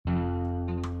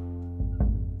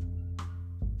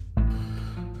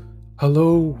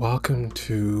Hello, welcome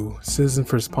to Citizen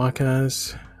First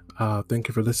Podcast. Thank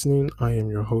you for listening. I am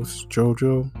your host,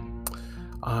 Jojo.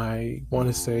 I want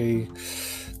to say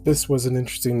this was an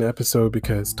interesting episode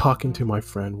because talking to my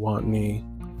friend Watney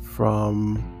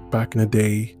from back in the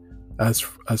day as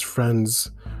friends,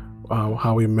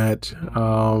 how we met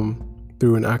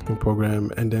through an acting program,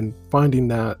 and then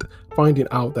finding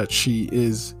out that she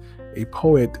is a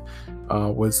poet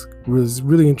was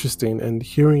really interesting, and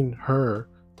hearing her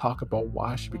talk about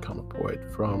why she became a poet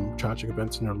from tragic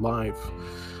events in her life,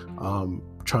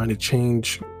 trying to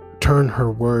turn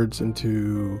her words or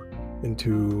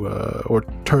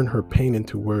turn her pain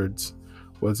into words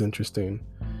was interesting.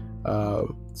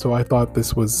 So I thought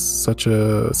this was such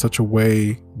a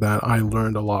way that I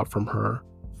learned a lot from her,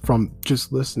 from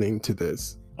just listening to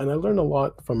this, and I learned a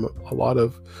lot from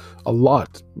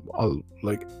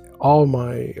like all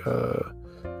my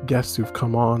guests who've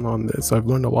come on this. I've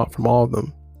learned a lot from all of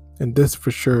them, and this for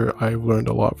sure I've learned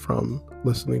a lot from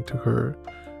listening to her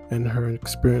and her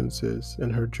experiences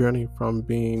and her journey from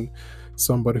being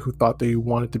somebody who thought they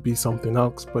wanted to be something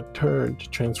else but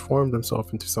transformed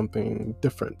themselves into something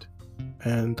different.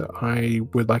 And I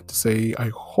would like to say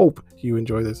I hope you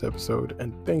enjoy this episode,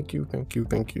 and thank you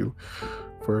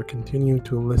for continuing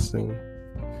to listen,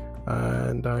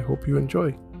 and I hope you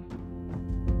enjoy.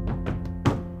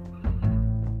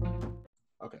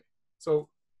 Okay, so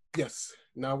yes,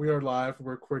 now we are live.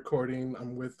 We're recording.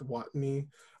 I'm with Watney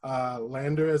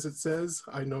Lander, as it says.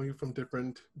 I know you from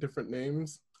different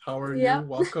names. How are you?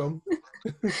 Welcome.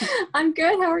 I'm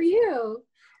good. How are you?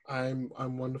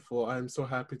 I'm wonderful. I'm so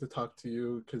happy to talk to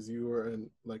you because you were an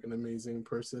amazing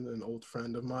person, an old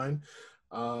friend of mine,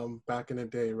 back in the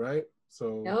day, right?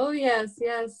 So. Oh yes,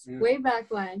 yeah. Way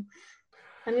back when.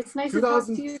 And it's nice to talk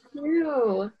to you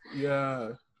too. Yeah.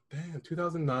 Damn,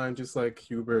 2009, just like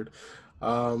Hubert.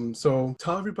 So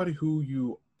tell everybody who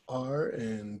you are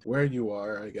and where you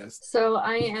are, I guess. So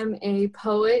I am a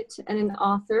poet and an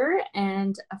author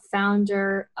and a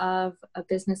founder of a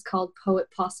business called Poet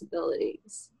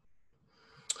Possibilities.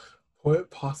 Poet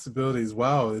Possibilities.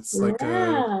 Wow, it's like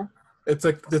it's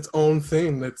like its own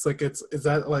thing. Is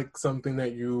that like something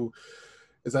that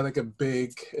is that like a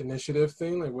big initiative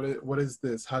thing? Like what is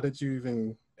this? How did you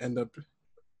even end up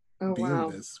being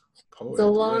this poet? It's a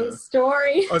long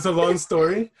story. Oh, it's a long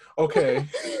story? Okay.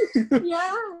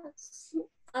 Yeah.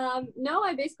 No,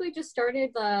 I basically just started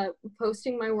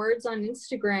posting my words on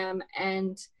Instagram,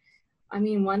 and I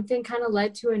mean, one thing kind of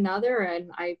led to another, and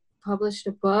I published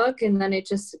a book, and then it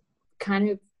just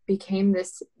kind of became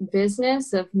this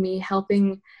business of me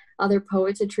helping other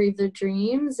poets achieve their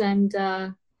dreams. And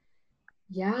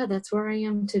yeah, that's where I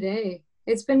am today.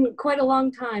 It's been quite a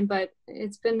long time, but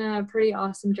it's been a pretty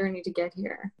awesome journey to get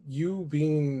here. You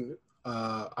being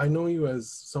I know you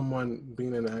as someone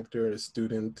being an actor, a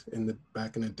student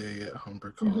back in the day at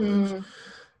Humber College. Mm-hmm.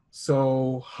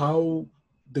 So how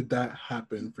did that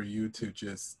happen for you to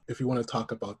just, if you want to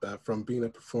talk about that, from being a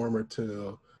performer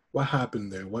to what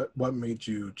happened there? What made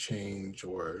you change,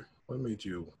 or what made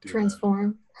you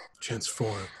transform?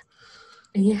 Transform.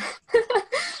 Yeah.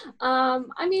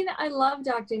 I mean, I loved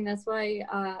acting. That's why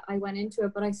I went into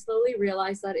it, but I slowly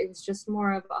realized that it was just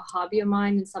more of a hobby of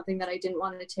mine and something that I didn't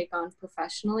want to take on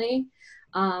professionally.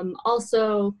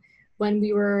 Also, when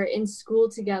we were in school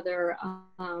together,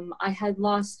 I had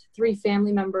lost 3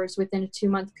 family members within a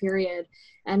 2-month period,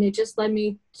 and it just led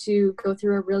me to go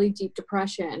through a really deep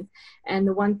depression. And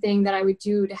the one thing that I would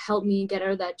do to help me get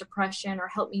out of that depression or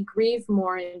help me grieve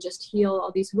more and just heal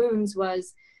all these wounds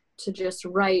was to just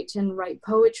write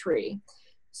poetry.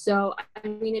 So, I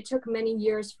mean, it took many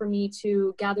years for me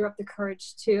to gather up the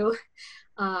courage to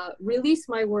release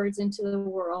my words into the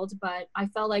world. But I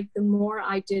felt like the more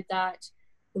I did that,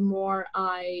 the more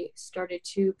I started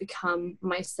to become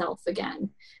myself again.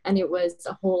 And it was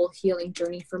a whole healing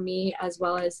journey for me, as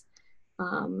well as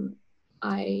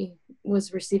I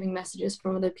was receiving messages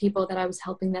from other people that I was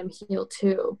helping them heal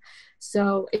too.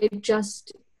 So it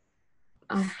just,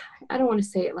 I don't want to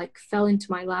say it like fell into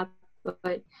my lap,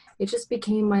 but it just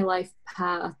became my life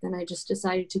path, and I just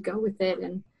decided to go with it,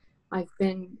 and I've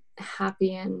been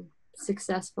happy and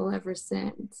successful ever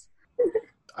since.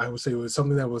 I would say it was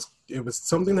something that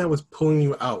was pulling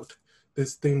you out.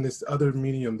 This other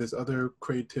medium, this other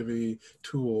creativity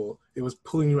tool, it was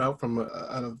pulling you out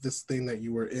of this thing that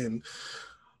you were in.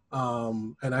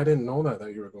 And I didn't know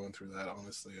that you were going through that,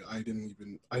 honestly. I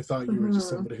thought you were just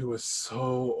somebody who was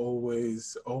so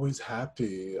always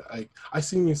happy. I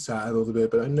seen you sad a little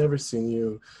bit, but I never seen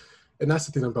you. And that's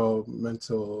the thing about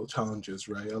mental challenges,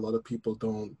 right? A lot of people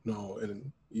don't know,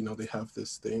 and they have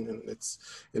this thing, and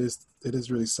it is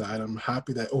really sad. I'm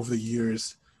happy that over the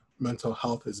years mental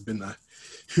health has been a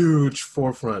huge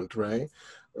forefront, right?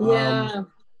 Yeah.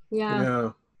 Yeah.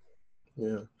 Yeah,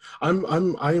 yeah.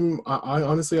 I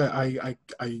honestly, I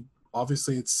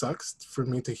obviously it sucks for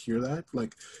me to hear that.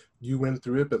 Like, you went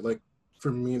through it, but like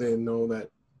for me to know that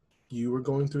you were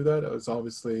going through that,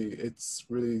 it's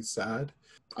really sad.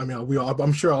 I mean,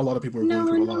 I'm sure a lot of people are going No,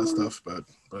 through a lot of no. stuff, but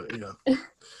yeah,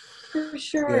 For yeah,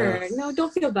 sure. No,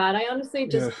 don't feel bad. I honestly yeah.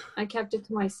 just I kept it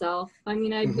to myself. I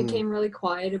mean, I Hmm. became really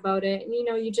quiet about it. And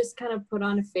you just kind of put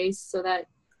on a face so that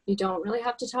you don't really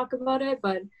have to talk about it,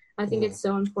 but I think Hmm. it's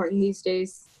so important these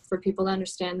days for people to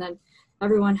understand that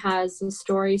everyone has a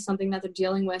story, something that they're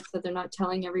dealing with that they're not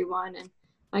telling everyone, and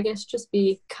I guess just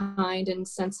be kind and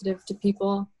sensitive to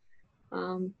people,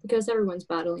 because everyone's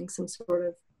battling some sort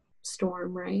of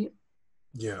storm, right?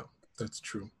 Yeah, that's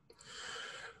true.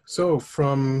 So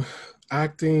from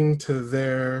acting to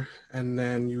there, and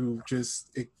then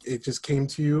it just came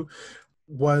to you.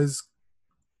 Was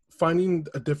finding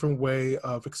a different way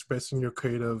of expressing your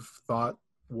creative thought,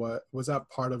 what was that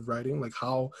part of writing? Like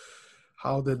how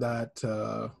did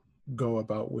that go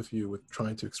about with you with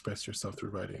trying to express yourself through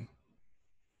writing?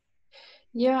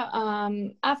 Yeah,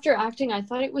 after acting, I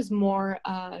thought it was more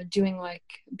doing like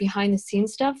behind the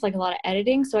scenes stuff, like a lot of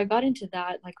editing. So I got into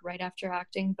that like right after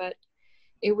acting, but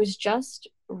it was just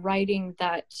writing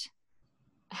that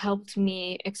helped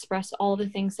me express all the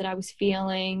things that I was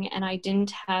feeling, and um,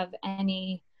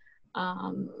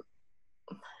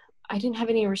 I didn't have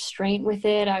any restraint with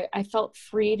it. I felt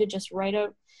free to just write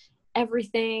out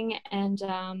everything, and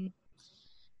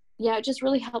yeah, it just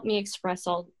really helped me express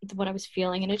all what I was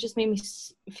feeling, and it just made me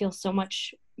feel so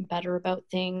much better about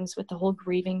things with the whole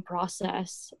grieving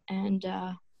process. And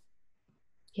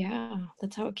yeah,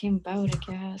 that's how it came about, I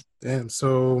guess. Damn,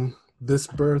 so this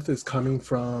birth is coming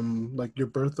from, like, your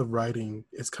birth of writing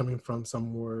is coming from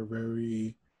somewhere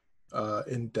very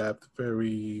in depth,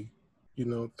 very,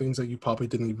 things that you probably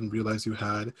didn't even realize you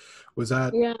had. Was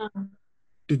that, Yeah.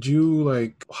 did you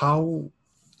like how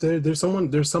there's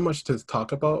so much to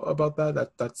talk about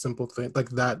that simple thing, like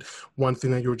that one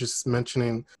thing that you were just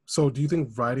mentioning. So do you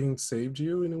think writing saved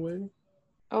you in a way?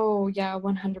 Oh yeah,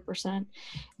 100%.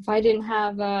 If I didn't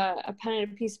have a pen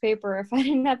and a piece of paper, if I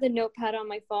didn't have the notepad on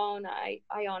my phone, I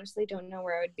honestly don't know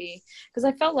where I would be. Because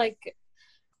I felt like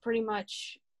pretty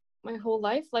much my whole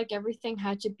life, like everything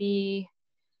had to be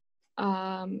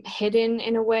hidden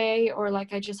in a way, or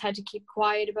like I just had to keep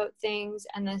quiet about things.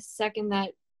 And the second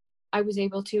that I was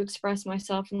able to express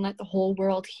myself and let the whole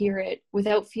world hear it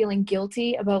without feeling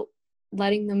guilty about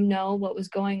letting them know what was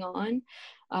going on,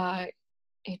 uh,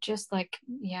 it just like,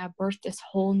 yeah, birthed this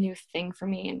whole new thing for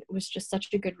me. And it was just such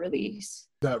a good release.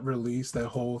 That release, that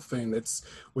whole thing, it's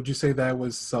would you say that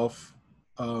was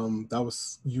that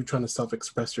was you trying to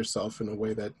self-express yourself in a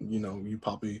way that you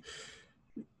probably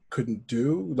couldn't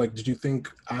do? Like, did you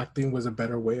think acting was a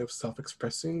better way of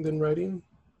self-expressing than writing?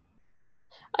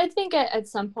 I think at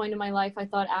some point in my life, I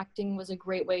thought acting was a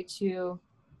great way to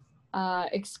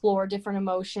explore different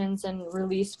emotions and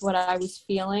release what I was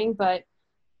feeling. But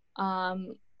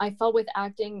I felt with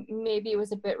acting, maybe it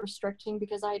was a bit restricting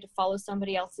because I had to follow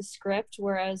somebody else's script.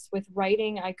 Whereas with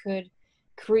writing, I could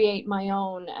create my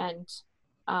own and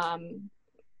um,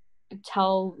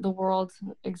 tell the world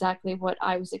exactly what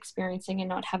I was experiencing and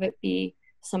not have it be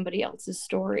somebody else's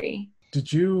story.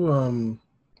 Did you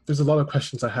there's a lot of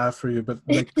questions I have for you, but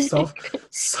like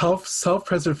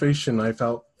self-preservation, I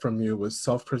felt from you was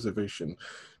self-preservation.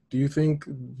 Do you think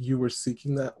you were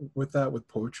seeking that with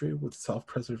poetry, with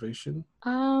self-preservation?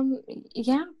 um,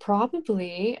 yeah,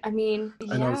 probably. I mean,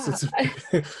 I know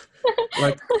yeah.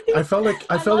 like I I felt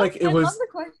love like it I love was the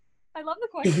question. I love the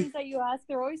questions that you ask.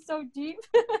 They're always so deep.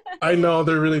 I know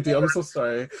they're really deep. I'm so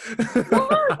sorry. No,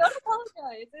 don't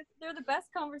apologize. They're the best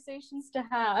conversations to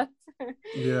have.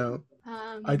 Yeah,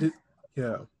 I um, did.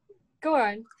 Yeah, Go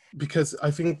on. because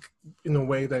I think in a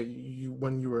way that you,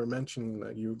 when you were mentioning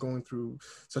that you were going through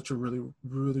such a really,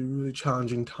 really, really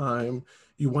challenging time,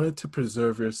 you wanted to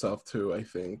preserve yourself too, I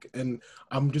think. And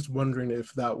I'm just wondering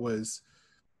if that was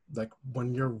like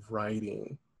when you're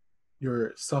writing,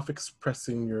 you're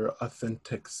self-expressing your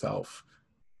authentic self.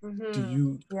 Do Mm-hmm.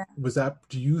 you, Yeah.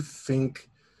 do you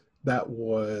think that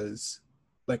was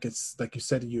like, it's like you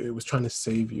said, it was trying to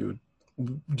save you?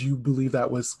 Do you believe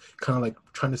that was kind of like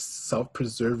trying to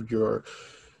self-preserve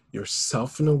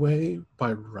yourself in a way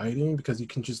by writing, because you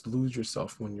can just lose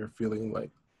yourself when you're feeling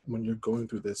like, when you're going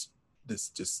through this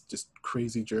just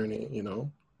crazy journey,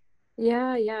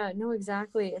 Yeah, yeah, no,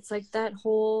 exactly. It's like that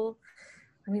whole,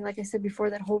 I mean, like I said before,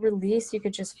 that whole release, you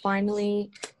could just finally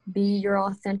be your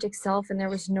authentic self, and there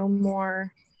was no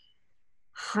more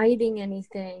hiding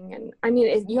anything. And I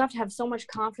mean, you have to have so much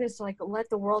confidence to like let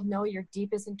the world know your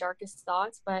deepest and darkest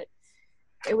thoughts. But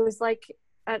it was like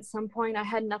at some point I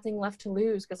had nothing left to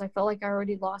lose because I felt like I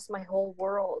already lost my whole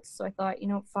world. So I thought,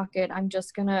 fuck it. I'm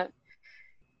just going to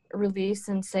release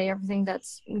and say everything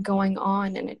that's going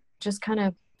on. And it just kind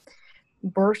of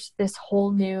birthed this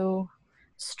whole new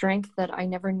strength that I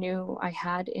never knew I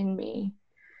had in me.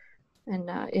 And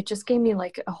it just gave me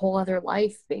like a whole other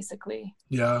life, basically.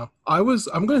 Yeah, I'm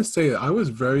going to say it. I was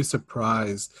very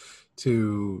surprised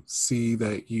to see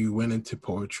that you went into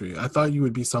poetry. I thought you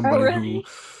would be somebody really?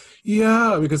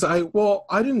 yeah, because I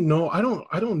didn't know, I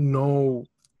didn't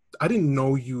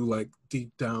know you like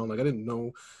deep down. Like I didn't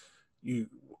know you,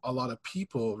 a lot of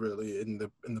people really in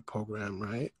the program,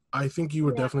 right? I think you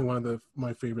were definitely one of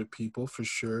my favorite people for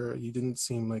sure. You didn't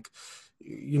seem like,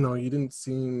 you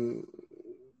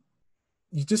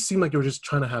just seem like you were just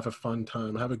trying to have a fun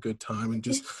time, have a good time, and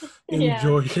just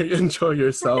enjoy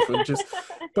yourself, and just.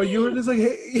 But you were just like,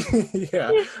 hey,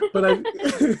 yeah. But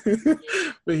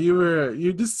but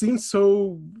you just seemed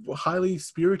so highly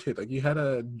spirited. Like you had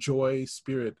a joy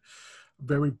spirit,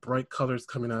 very bright colors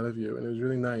coming out of you, and it was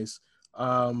really nice.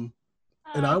 And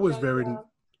I was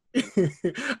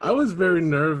I was very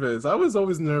nervous. I was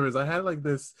always nervous. I had like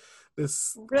this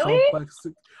really? complex.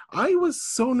 I was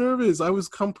so nervous. I was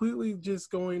completely just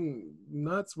going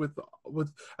nuts with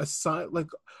a sign, like,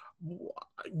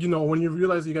 when you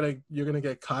realize you're gonna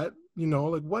get cut,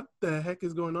 like what the heck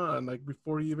is going on, like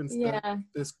before you even start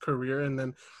this career, and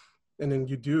then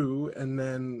you do, and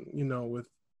then with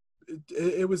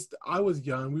it was, I was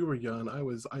young, we were young, I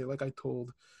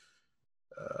told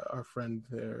our friend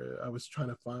there, I was trying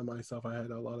to find myself. I had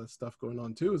a lot of stuff going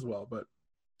on too as well, but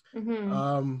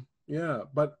yeah,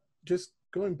 but just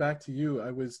going back to you, I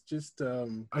was just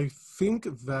I think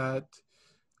that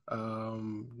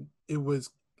it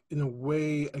was in a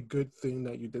way a good thing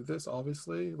that you did this.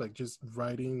 Obviously, like just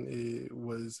writing, it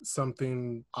was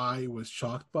something I was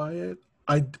shocked by it.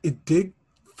 It did.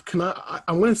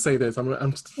 I want to say this,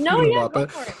 I'm speaking a lot,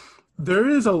 but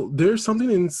there's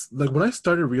something in, like, when I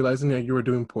started realizing that you were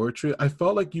doing poetry, I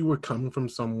felt like you were coming from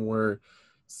somewhere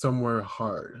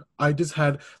hard. I just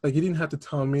had, like, you didn't have to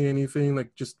tell me anything,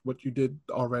 like just what you did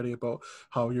already about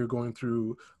how you're going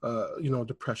through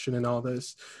depression and all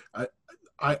this.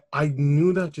 I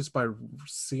knew that just by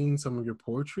seeing some of your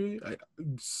poetry.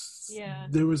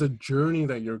 There was a journey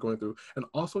that you're going through, and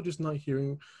also just not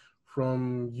hearing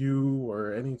from you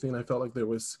or anything, I felt like there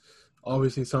was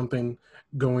obviously something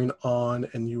going on,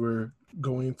 and you were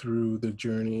going through the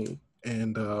journey,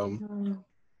 and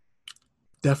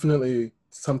definitely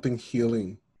something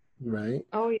healing, right?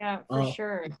 Oh yeah, for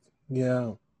sure.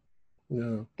 Yeah.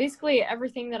 Basically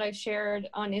everything that I shared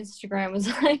on Instagram was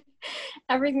like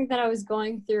everything that I was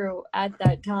going through at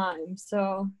that time.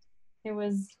 So it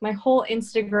was, my whole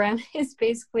Instagram is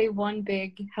basically one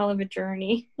big hell of a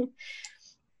journey.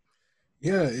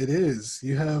 Yeah, it is.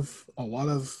 You have a lot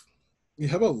of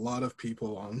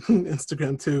people on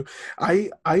Instagram too. I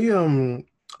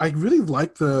really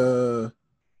like the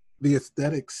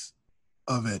aesthetics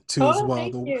of it too as well.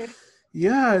 Thank you.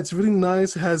 Yeah, it's really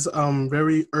nice. It has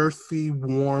very earthy,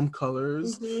 warm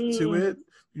colors to it,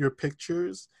 your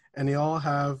pictures, and they all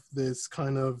have this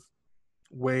kind of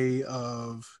way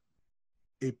of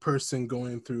a person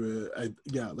going through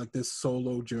like this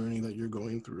solo journey that you're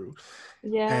going through.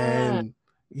 And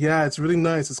yeah, it's really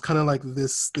nice. It's kind of like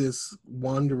this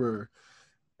wanderer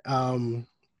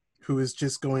who is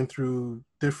just going through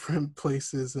different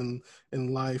places in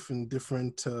life, and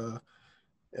different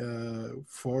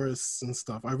forests and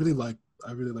stuff. I really like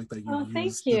that you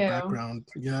use the background.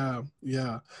 Yeah.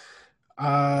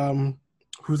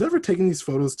 Who's ever taking these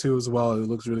photos too as well, it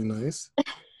looks really nice.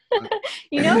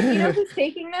 you know who's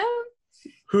taking them?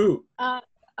 Who?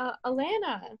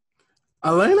 Alana.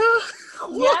 Alana?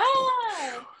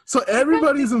 Yeah. So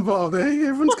everybody's involved, eh?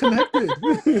 Everyone's connected.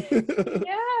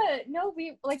 Yeah. No,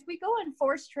 we go on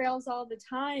forest trails all the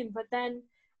time, but then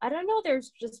I don't know,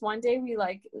 there's just one day we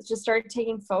like just started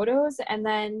taking photos, and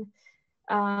then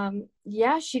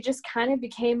she just kind of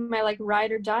became my like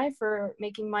ride or die for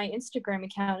making my Instagram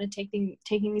account and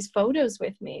taking these photos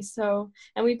with me. So,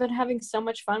 and we've been having so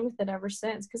much fun with it ever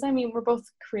since, because I mean, we're both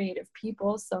creative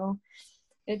people, so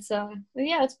it's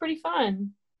it's pretty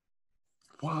fun.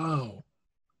 Wow.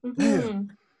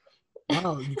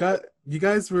 Wow, you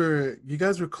guys were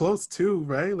close too,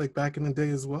 right? Like back in the day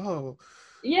as well.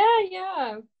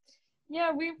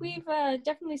 Yeah, we've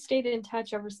definitely stayed in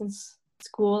touch ever since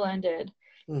school ended.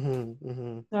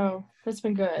 So that's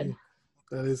been good.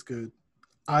 That is good.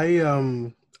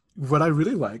 What I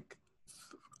really like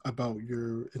about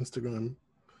your Instagram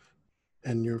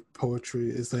and your poetry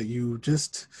is that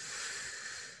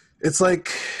it's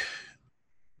like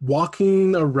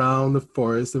walking around the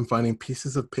forest and finding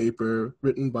pieces of paper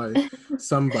written by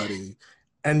somebody,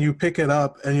 and you pick it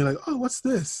up and you're like, oh, what's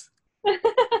this?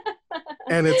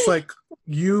 And it's like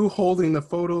you holding the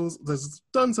photos. There's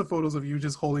tons of photos of you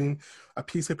just holding a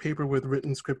piece of paper with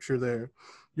written scripture there,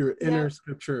 your Yeah. inner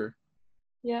scripture.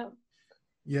 Yeah.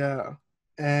 Yeah.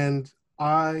 And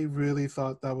I really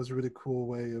thought that was a really cool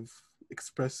way of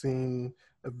expressing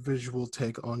a visual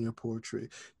take on your poetry.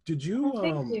 Did you Well,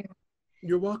 thank you.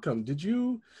 You're welcome.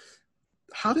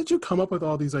 How did you come up with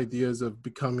all these ideas of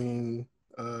becoming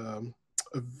a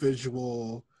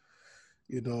visual,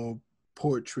 you know,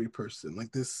 poetry person?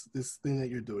 Like this thing that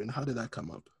you're doing. How did that come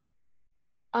up?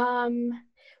 Um,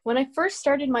 when I first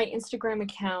started my Instagram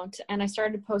account and I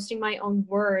started posting my own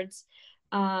words,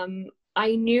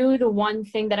 I knew the one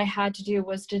thing that I had to do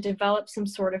was to develop some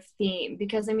sort of theme,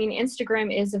 because I mean,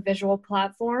 Instagram is a visual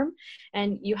platform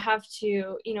and you have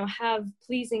to, you know, have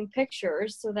pleasing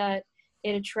pictures so that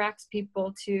it attracts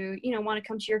people to, you know, want to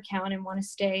come to your account and want to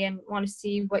stay and want to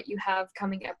see what you have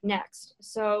coming up next.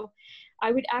 So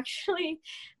I would actually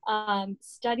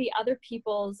study other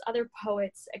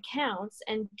poets' accounts,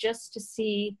 and just to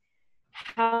see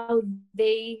how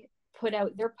they put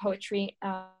out their poetry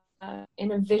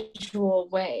in a visual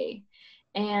way.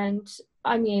 And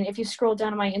I mean, if you scroll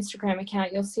down on my Instagram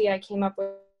account, you'll see I came up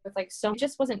with like, so it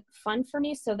just wasn't fun for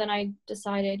me. So then I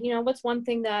decided, you know, what's one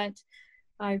thing that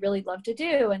I really love to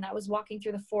do? And that was walking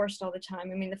through the forest all the time.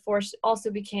 I mean, the forest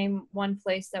also became one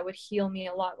place that would heal me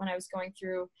a lot when I was going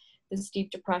through this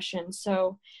deep depression.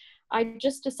 So I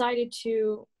just decided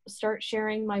to start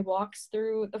sharing my walks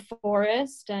through the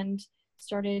forest and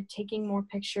started taking more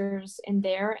pictures in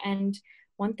there. And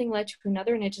one thing led to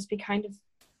another, and it just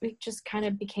kind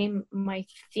of became my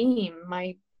theme,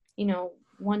 my, you know,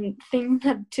 one thing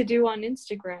to do on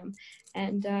Instagram.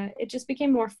 And it just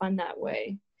became more fun that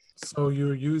way. So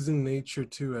you're using nature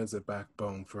too as a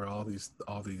backbone for all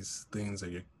these things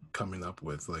that you're coming up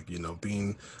with, like, you know,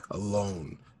 being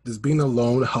alone. Does being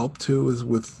alone help too? Is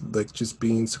with like just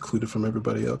being secluded from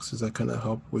everybody else? Does that kind of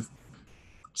help with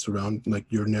surround like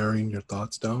you're narrowing your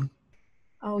thoughts down?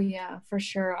 Oh yeah, for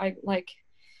sure.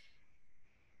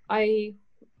 I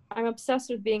I'm obsessed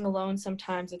with being alone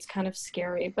sometimes. It's kind of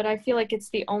scary, but I feel like it's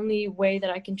the only way that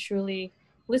I can truly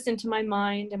listen to my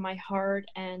mind and my heart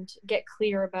and get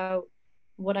clear about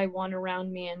what I want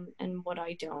around me and what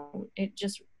I don't.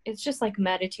 It's just like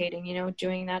meditating, you know,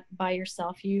 doing that by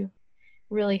yourself. You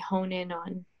really hone in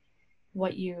on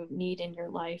what you need in your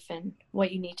life and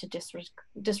what you need to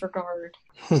disregard.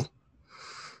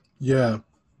 Yeah,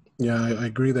 yeah, I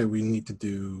agree that we need to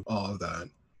do all of that.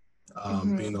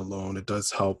 Being Hmm. alone, it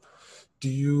does help. Do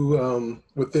you,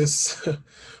 with this,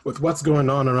 with what's going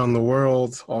on around the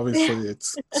world, obviously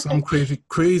it's some crazy,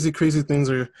 crazy, crazy things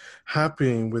are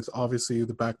happening with obviously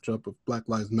the backdrop of Black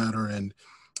Lives Matter and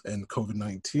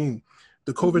COVID-19.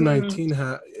 The Hmm.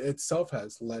 COVID-19 itself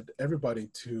has led everybody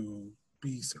to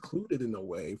be secluded in a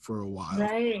way for a while,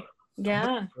 Right.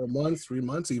 Yeah. 4 months, 3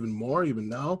 months, even more, even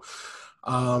now.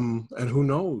 And who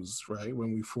knows, right?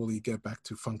 When we fully get back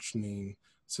to functioning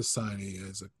society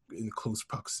in close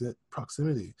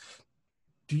proximity.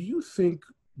 Do you think,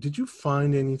 did you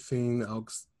find anything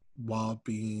else while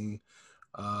being,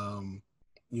 um,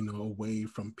 away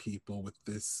from people with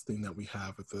this thing that we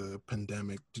have with the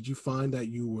pandemic? Did you find that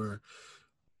you were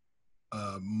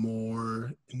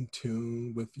more in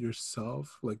tune with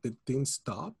yourself? Like, did things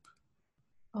stop?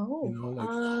 Oh,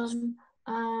 Like,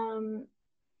 um,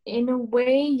 in a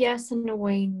way, yes, in a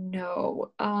way,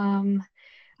 no.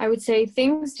 I would say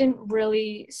things didn't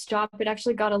really stop. It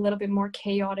actually got a little bit more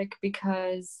chaotic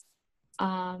because,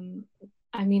 um,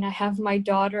 I mean, I have my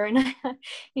daughter, and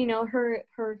you know, her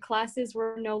classes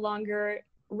were no longer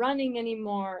running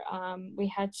anymore.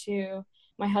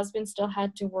 My husband still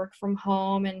had to work from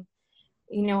home, and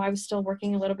you know, I was still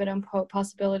working a little bit on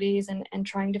possibilities and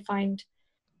trying to find,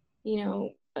 you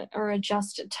know, or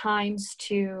adjust times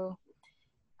to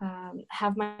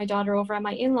have my daughter over at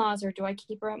my in-laws, or do I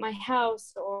keep her at my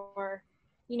house, or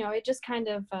you know, it just kind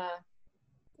of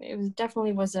it was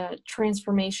definitely was a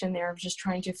transformation there of just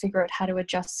trying to figure out how to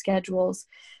adjust schedules.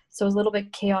 So it was a little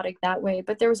bit chaotic that way,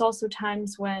 but there was also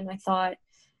times when I thought,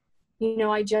 you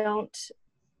know, I don't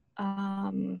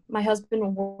my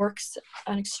husband works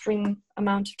an extreme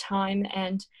amount of time,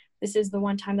 and this is the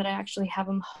one time that I actually have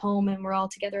him home and we're all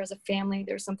together as a family.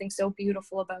 There's something so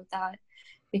beautiful about that,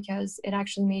 because it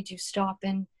actually made you stop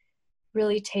and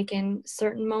really take in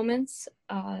certain moments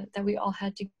that we all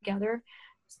had together.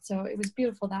 So it was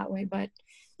beautiful that way. But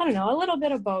I don't know, a little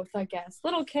bit of both, I guess. A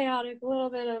little chaotic, a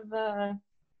little bit of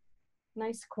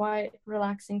nice, quiet,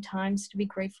 relaxing times to be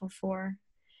grateful for.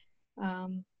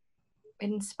 It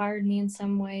inspired me in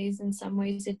some ways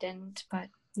it didn't. But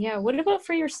yeah, what about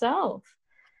for yourself?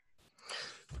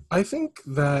 I think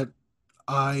that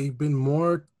I've been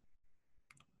more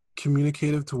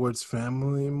communicative towards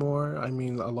family more. I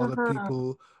mean, a lot of Uh-huh.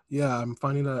 people, yeah, I'm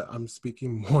finding that I'm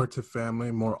speaking more to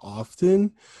family more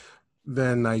often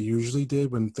than I usually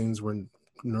did when things were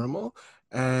normal.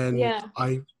 And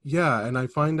Yeah. and I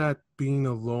find that being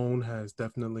alone has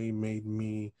definitely made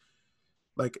me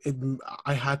like it.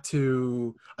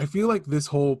 I feel like this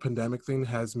whole pandemic thing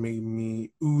has made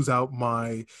me ooze out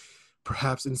my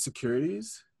perhaps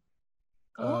insecurities.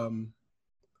 Oh, Um,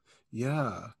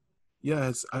 yeah,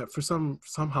 yeah. For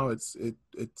somehow it's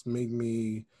made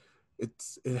me.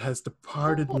 It has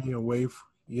departed me away.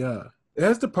 Yeah, it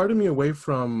has departed me away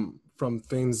from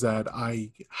things that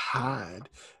I had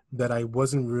that I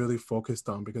wasn't really focused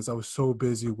on because I was so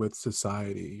busy with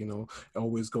society.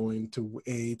 Always going to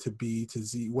A to B to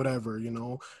Z, whatever.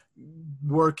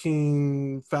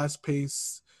 Working fast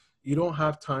pace. You don't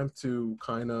have time to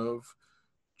kind of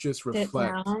just sit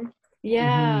reflect. down.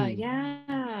 Yeah, Hmm.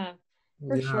 yeah,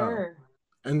 for Yeah. sure.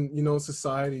 And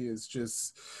society is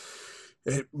just,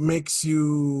 it makes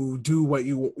you do what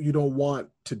you don't want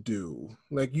to do.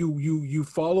 Like you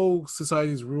follow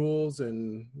society's rules,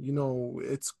 and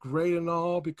it's great and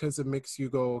all because it makes you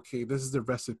go, okay, this is the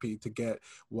recipe to get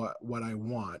what I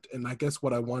want. And I guess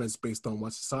what I want is based on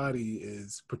what society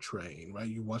is portraying, right?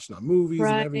 You watching our movies and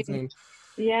Right. everything.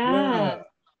 Yeah. Yeah,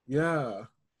 Yeah.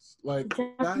 Like that.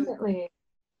 definitely.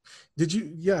 Did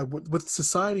you, yeah, with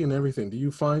society and everything, do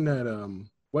you find that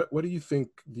what do you think?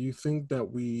 Do you think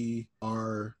that we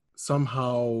are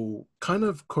somehow kind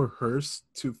of coerced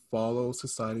to follow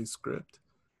society's script?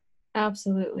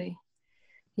 Absolutely.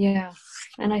 Yeah.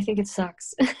 And I think it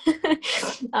sucks.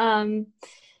 um,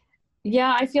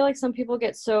 yeah, I feel like some people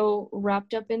get so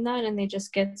wrapped up in that and they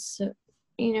just get so,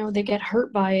 they get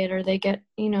hurt by it, or they get,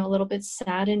 a little bit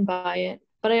saddened by it.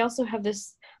 But I also have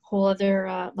this whole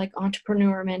other like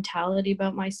entrepreneur mentality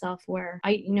about myself where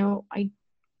I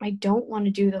don't want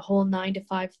to do the whole 9 to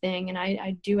 5 thing, and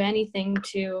I do anything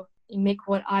to make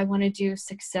what I want to do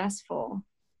successful,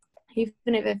 even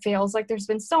if it fails. Like, there's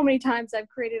been so many times I've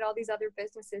created all these other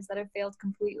businesses that have failed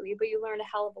completely, but you learn a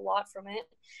hell of a lot from it,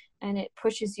 and it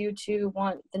pushes you to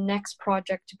want the next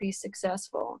project to be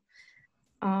successful.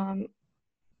 um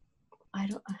i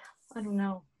don't I don't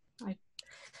know.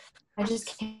 I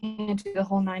just can't do the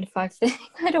whole 9 to 5 thing.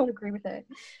 I don't agree with it.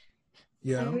 I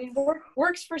Yeah. mean,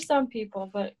 works for some people,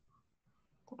 but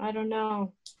I don't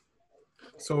know.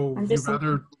 So I'm you just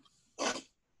rather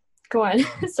go on.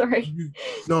 Sorry. you,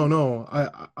 no,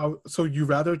 so you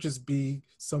rather just be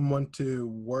someone to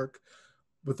work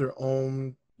with their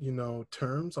own,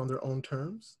 terms on their own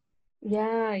terms?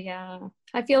 Yeah.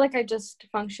 I feel like I just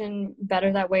function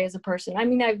better that way as a person. I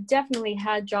mean, I've definitely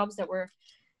had jobs that were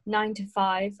 9 to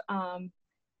 5.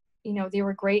 They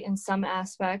were great in some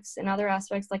aspects. In other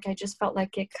aspects, like, I just felt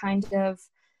like it kind of,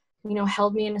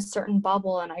 held me in a certain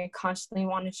bubble, and I constantly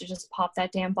wanted to just pop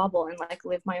that damn bubble and like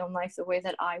live my own life the way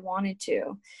that I wanted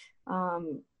to.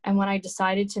 And when I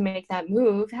decided to make that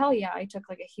move, hell yeah, I took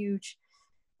like a huge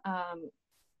um,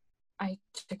 I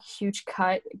took a huge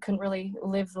cut. Couldn't really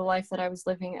live the life that I was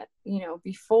living at,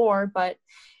 before. But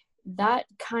that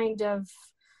kind of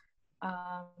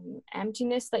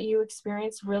emptiness that you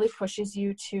experience really pushes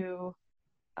you to,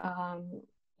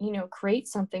 create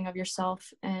something of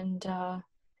yourself, and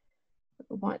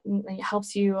it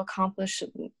helps you accomplish,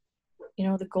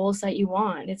 the goals that you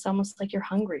want. It's almost like you're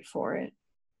hungry for it.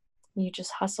 You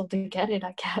just hustle to get it,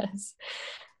 I guess.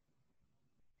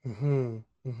 Mm-hmm.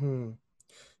 Mm-hmm.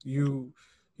 you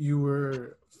you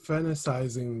were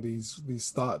fantasizing these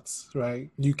thoughts,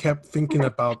 right? You kept thinking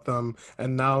about them,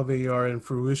 and now they are in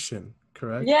fruition,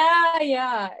 correct?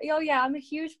 Yeah. Oh yeah, I'm a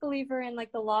huge believer in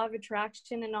like the law of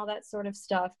attraction and all that sort of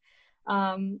stuff.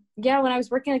 Yeah, when I was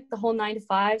working like the whole 9 to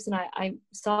 5s, and I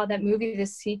saw that movie The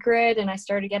Secret, and I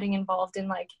started getting involved in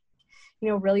like,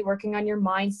 really working on your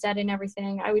mindset and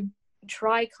everything, I would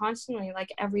try constantly, like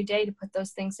every day, to put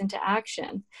those things into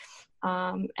action.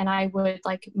 And I would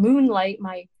like moonlight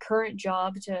my current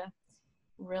job to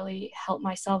really help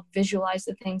myself visualize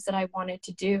the things that I wanted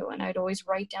to do. And I'd always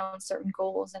write down certain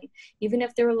goals. And even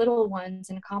if they were little ones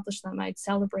and accomplish them, I'd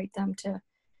celebrate them to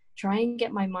try and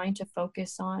get my mind to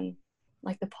focus on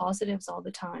like the positives all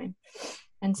the time.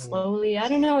 And Mm. slowly, I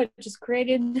don't know, it just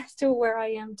created to where I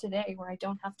am today, where I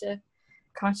don't have to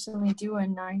constantly do a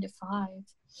 9 to 5.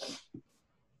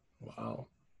 Wow.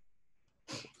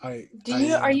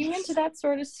 Are you into that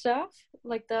sort of stuff?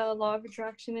 Like the law of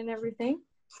attraction and everything?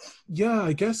 Yeah,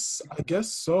 I guess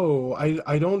so.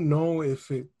 I don't know if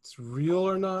it's real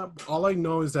or not. All I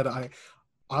know is that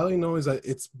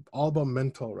it's all about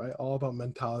mental, right? All about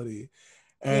mentality.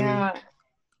 And Yeah.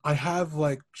 I have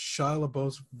like Shia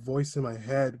LaBeouf's voice in my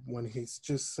head when he's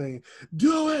just saying,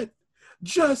 "Do it,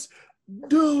 just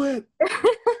do it."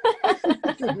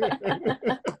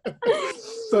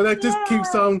 So that just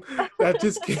keeps Yeah. on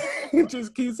it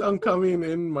just keeps on coming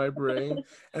in my brain,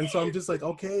 and so I'm just like,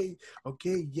 okay,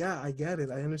 yeah, I get it,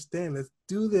 I understand. Let's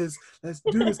do this. Let's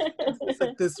do this. It's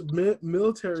like this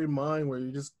military mind where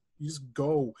you just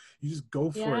go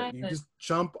for it. Yeah. You just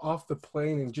jump off the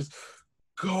plane and just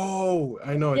go.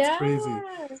 I know it's crazy.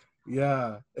 Yeah.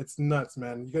 Yeah, it's nuts,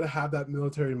 man. You gotta have that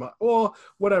military mind. Well,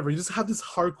 whatever. You just have this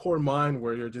hardcore mind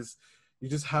where you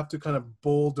just have to kind of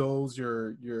bulldoze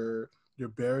your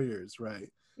barriers, right?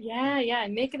 Yeah,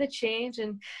 and make it a change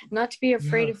and not to be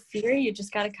afraid Yeah, of fear. You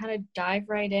just got to kind of dive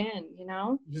right in, you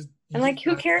know? you And like, just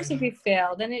who dive cares right if in. you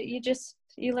fail? Then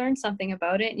you learn something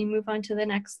about it and you move on to the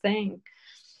next thing,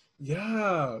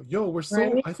 Yeah, yo,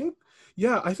 right? I think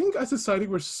as a society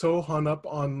we're so hung up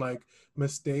on like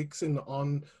mistakes and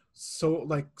on so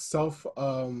like self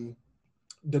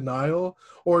denial,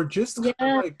 or just kind of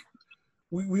Yeah, like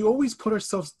we always put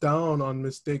ourselves down on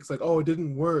mistakes, like, oh, it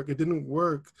didn't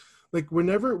work. Like we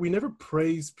never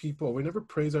praise people, we never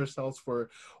praise ourselves for,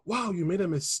 wow, you made a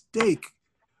mistake.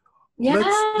 let's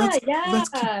yeah, let's let's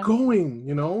keep yeah, going,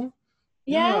 you know.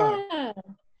 Yeah, yeah.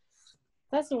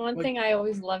 That's the one like thing I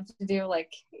always love to do.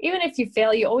 Like, even if you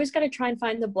fail, you always got to try and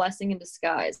find the blessing in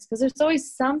disguise because there's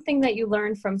always something that you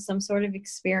learn from some sort of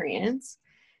experience,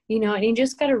 you know, and you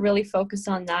just got to really focus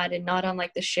on that and not on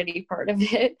like the shitty part of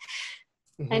it.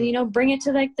 And, mhm. you know, bring it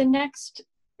to like the next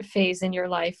phase in your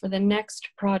life or the next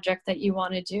project that you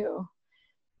want to do,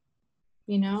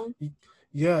 you know?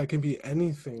 Yeah, it can be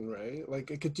anything, right?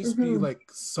 Like it could just be Mm-hmm. like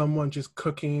someone just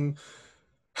cooking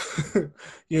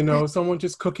you know, someone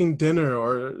just cooking dinner,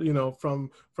 or you know, from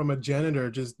a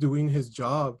janitor just doing his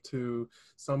job to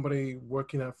somebody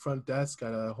working at front desk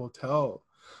at a hotel.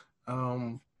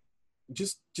 um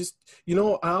just you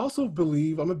know, I also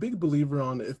believe, I'm a big believer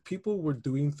on, if people were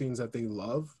doing things that they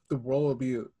love, the world will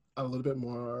be a little bit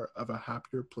more of a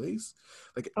happier place.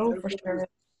 Like Oh, for everyone. sure.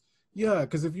 Yeah,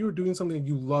 because if you're doing something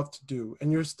you love to do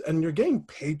and you're getting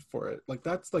paid for it, like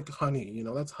that's like honey, you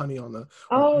know, that's honey on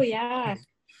Oh, icing yeah. cake.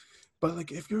 But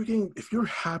like if you're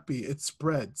happy, it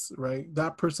spreads, right?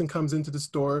 That person comes into the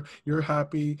store, you're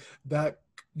happy, that,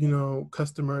 you know,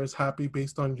 customer is happy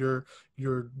based on your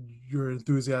your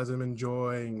enthusiasm and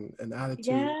joy and attitude,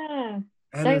 Yeah.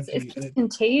 It's energy, and just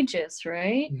contagious,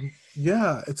 right?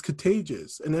 yeah, it's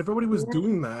contagious. And everybody was Yeah.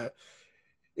 doing that.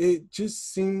 It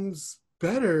just seems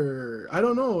better. I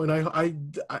don't know. And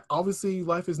I obviously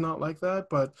life is not like that,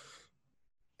 but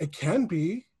it can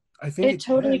be. I think It it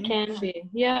totally can. can be.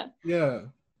 Yeah, Yeah,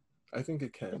 I think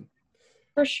it can.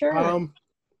 for sure. Um,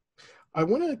 I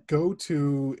want to go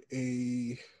to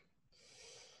a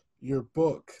your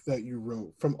book that you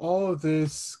wrote. From all of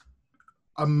this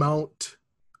amount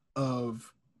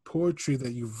of poetry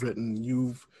that you've written,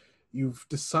 you've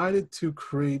decided to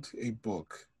create a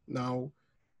book. Now,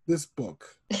 this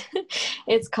book,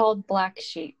 It's called Black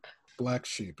Sheep. Black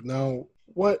Sheep. Now,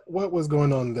 what was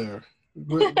going on there?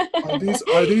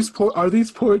 Are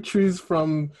these poetries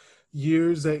from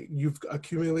years that you've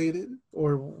accumulated,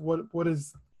 or what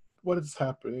is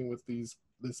happening with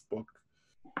this book?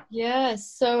 Yeah,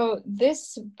 so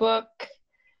this book,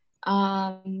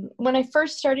 when I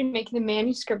first started making the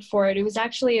manuscript for it, it was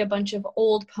actually a bunch of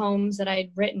old poems that I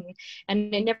had written,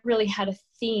 and it never really had a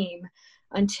theme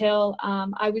until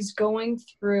I was going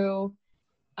through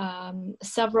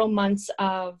several months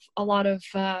of a lot of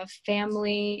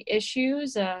family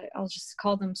issues. I'll just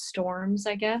call them storms,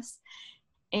 I guess.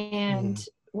 And Mm-hmm.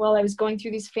 while I was going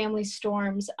through these family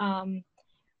storms,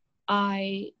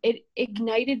 it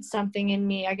ignited something in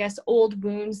me. I guess old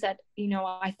wounds that, you know,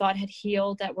 I thought had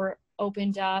healed that were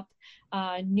opened up,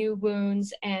 new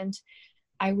wounds, and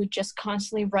I would just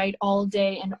constantly write all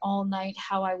day and all night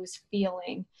how I was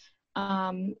feeling.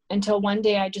 Until one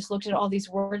day I just looked at all these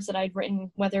words that I'd written,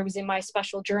 whether it was in my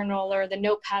special journal or the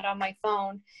notepad on my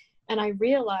phone, and I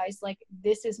realized, like,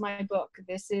 this is my book.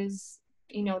 This is,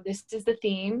 you know, this is the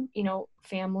theme, you know,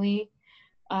 family,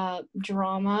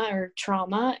 drama or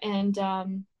trauma, and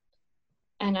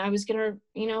I was gonna,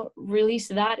 you know, release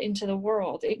that into the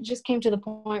world. It just came to the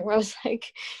point where I was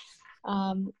like,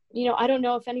 you know, I don't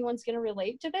know if anyone's gonna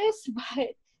relate to this, but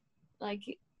like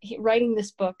writing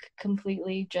this book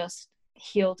completely just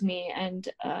healed me and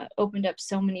opened up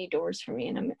so many doors for me.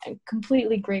 And I'm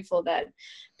completely grateful that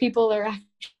people are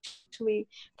actually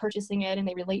purchasing it and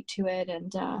they relate to it.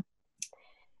 And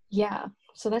yeah,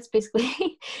 so that's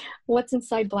basically what's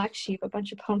inside Black Sheep, a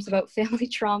bunch of poems about family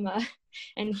trauma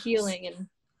and healing and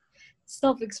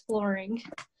self-exploring.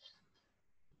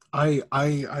 I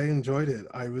enjoyed it.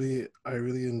 I really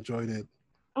enjoyed it.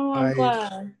 Oh, I'm I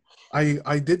glad.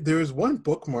 I did. There's one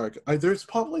bookmark. There's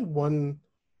probably one.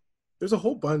 There's a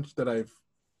whole bunch that I've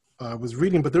was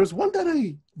reading, but there was one that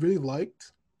I really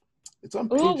liked. It's on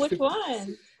Oh, page which 50.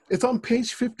 one? It's on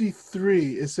page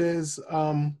 53. It says,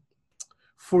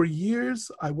 "For years,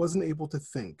 I wasn't able to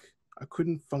think. I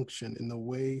couldn't function in the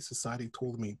way society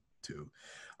told me to.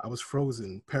 I was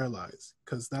frozen, paralyzed,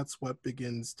 because that's what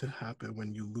begins to happen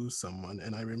when you lose someone.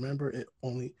 And I remember it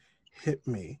only hit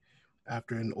me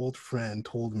after an old friend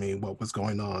told me what was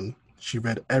going on. She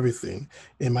read everything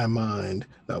in my mind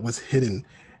that was hidden,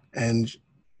 and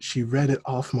she read it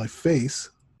off my face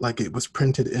like it was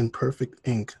printed in perfect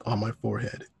ink on my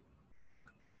forehead.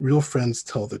 Real friends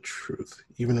tell the truth,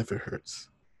 even if it hurts."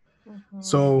 Mm-hmm.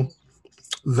 So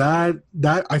that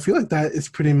I feel like that is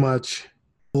pretty much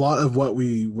a lot of what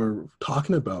we were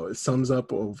talking about. It sums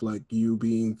up of like you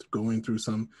being going through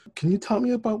some. Can you tell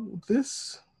me about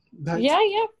this? That's Yeah,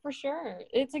 for sure.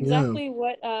 It's yeah. exactly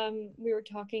what we were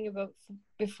talking about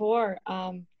before.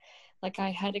 Like I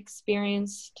had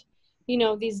experienced,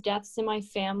 these deaths in my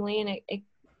family, and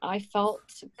I felt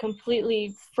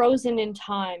completely frozen in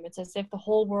time. It's as if the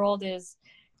whole world is,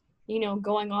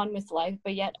 going on with life,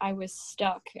 but yet I was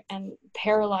stuck and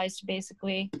paralyzed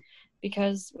basically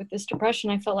because with this depression,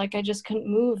 I felt like I just couldn't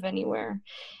move anywhere.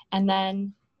 And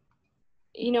then,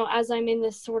 as I'm in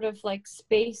this sort of like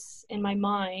space in my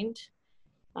mind,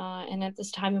 and at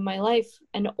this time in my life,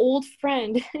 an old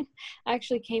friend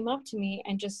actually came up to me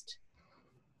and just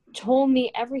told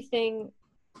me everything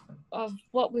of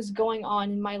what was going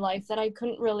on in my life that I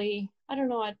couldn't really, I don't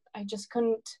know, I just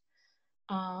couldn't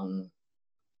um,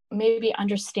 maybe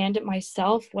understand it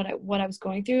myself, what I was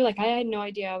going through. Like I had no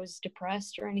idea I was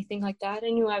depressed or anything like that. I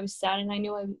knew I was sad and I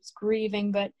knew I was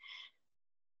grieving, but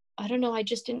I don't know, I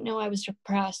just didn't know I was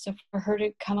depressed. So for her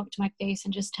to come up to my face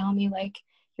and just tell me like,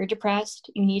 you're depressed,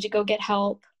 you need to go get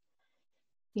help,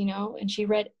 and she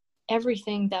read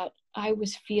everything that I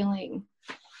was feeling,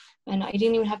 and I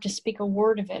didn't even have to speak a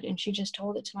word of it, and she just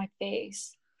told it to my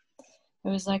face. It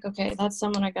was like, okay, that's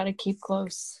someone I got to keep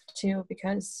close to,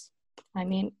 because I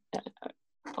mean,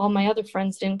 all my other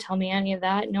friends didn't tell me any of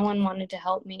that. No one wanted to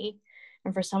help me.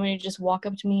 And for somebody to just walk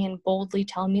up to me and boldly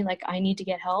tell me like I need to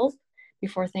get help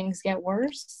before things get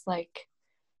worse, like,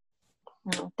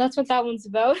 that's what that one's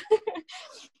about.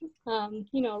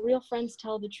 Real friends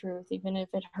tell the truth, even if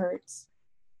it hurts.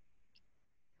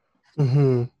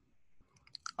 Hmm.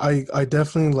 I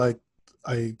definitely like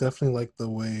the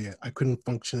way I couldn't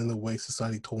function in the way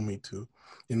society told me to.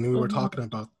 And we were Mm-hmm. talking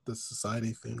about the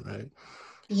society thing, right?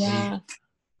 And Yeah.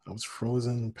 I was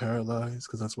frozen and paralyzed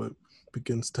because that's what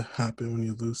begins to happen when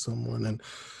you lose someone. And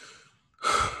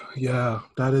yeah,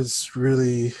 that is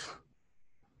really,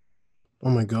 oh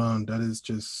my God, that's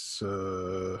just,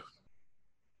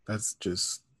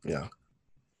 yeah,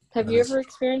 Have that you is, ever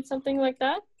experienced something like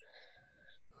that?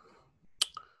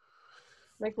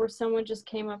 Like where someone just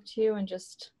came up to you and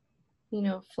just,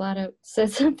 flat out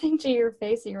said something to your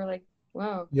face that you were like,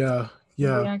 whoa, yeah, we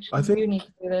yeah. I actually think, do need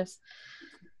to do this.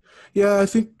 yeah, I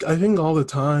think all the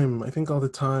time. I think all the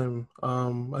time.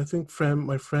 I think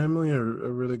my family are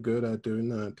really good at doing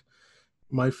that.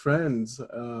 My friends,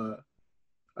 are,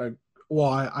 well,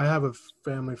 I have a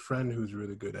family friend who's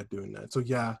really good at doing that. So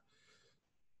yeah,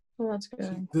 Well, that's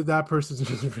good. that person's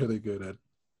just really good at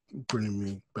bringing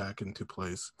me back into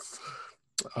place.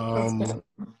 That's Um, good.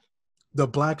 the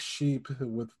black sheep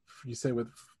with you say with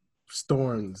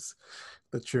storms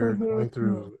that you're going Mm-hmm.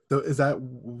 through.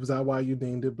 Was that why you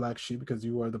named it Black Sheep, because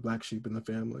you are the black sheep in the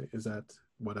family? Is that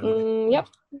what I'm Yep.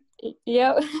 getting?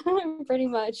 Yep. Pretty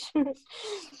much.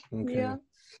 Okay. Yeah.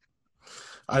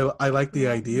 I like the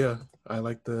Yeah. idea. I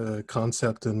like the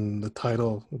concept and the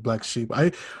title, Black Sheep.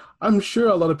 I'm sure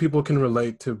a lot of people can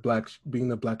relate to being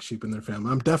the black sheep in their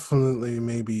family. I'm definitely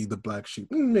maybe the black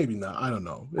sheep. Maybe not. I don't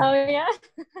know. Oh, yeah.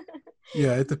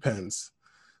 Yeah, it depends.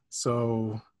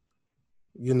 So,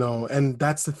 and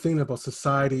that's the thing about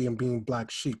society and being black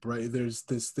sheep, right? There's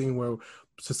this thing where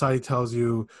society tells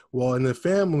you, well, in the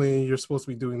family, you're supposed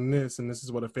to be doing this, and this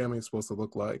is what a family is supposed to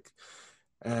look like.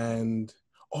 And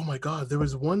oh my God, there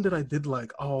was one that I did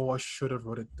like. Oh, I should have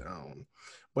wrote it down,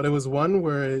 but it was one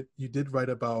where you did write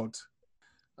about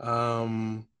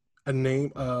um, a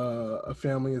name. A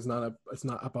family is not it's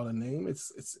not about a name.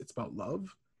 It's about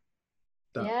love.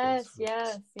 That was,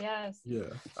 Yes. yeah,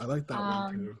 I like that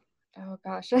one too. Oh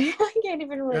gosh, I can't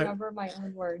even Yeah. remember my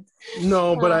own words.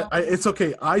 No, but Um, it's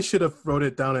okay. I should have wrote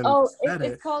it down and said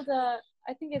it's it. called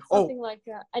I think it's Oh, something like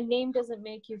a name doesn't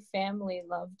make you family,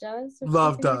 love does, or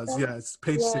love something like does. that. Yeah, it's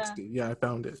page Yeah. 60. Yeah, I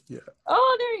found it. Yeah.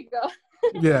 Oh, there you go.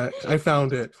 Yeah, I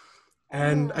found it.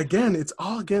 And Ah, again, it's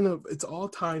all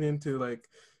tied into like,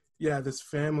 yeah, this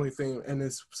family thing and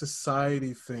this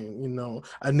society thing.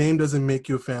 A name doesn't make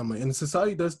you a family, and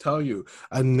society does tell you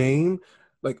a name.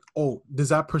 Like, oh, does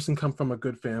that person come from a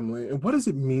good family? And what does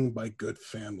it mean by good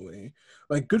family?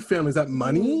 Like, good family, is that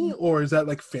money, mm, or is that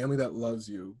like family that loves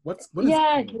you? What does it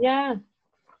yeah, mean? yeah,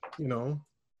 You know,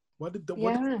 what does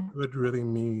yeah. good really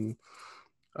mean?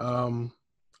 Um,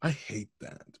 I hate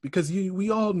that because we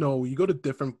all know you go to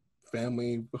different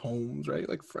family homes, right?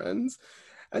 Like friends,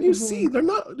 and you see Hmm.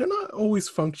 they're not always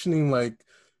functioning like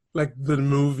the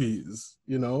movies.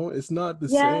 It's not the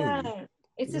same. Yeah.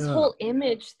 It's this Yeah, whole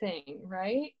image thing,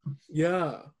 right?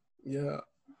 yeah, yeah.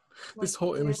 Like, This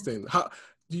whole yeah. image thing. How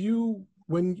do you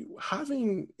when you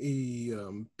having a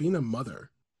being a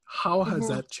mother? How has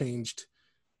Hmm. that changed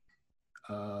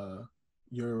uh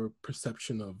your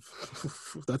perception of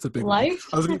that's a big one. Life.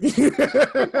 I was gonna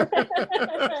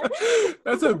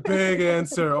that's a big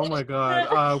answer. Oh my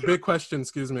god. Big question,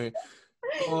 excuse me.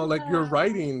 Oh, like your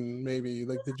writing, maybe.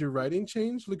 Like, did your writing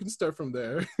change? We can start from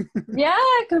there. Yeah,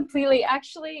 completely.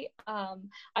 Actually,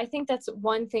 I think that's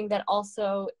one thing that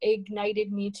also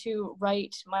ignited me to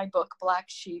write my book, Black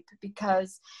Sheep,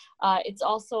 because it's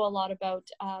also a lot about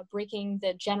breaking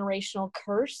the generational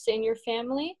curse in your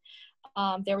family.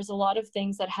 There was a lot of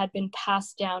things that had been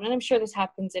passed down, and I'm sure this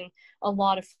happens in a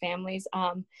lot of families,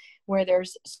 where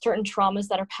there's certain traumas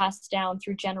that are passed down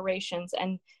through generations,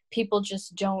 and people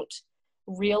just don't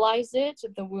realize it,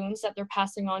 the wounds that they're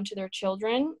passing on to their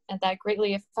children, and that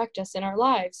greatly affect us in our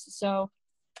lives. So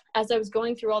as I was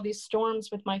going through all these storms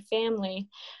with my family,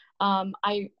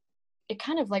 I it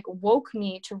kind of like woke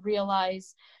me to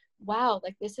realize, wow,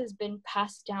 like this has been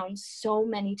passed down so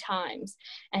many times,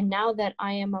 and now that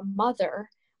I am a mother,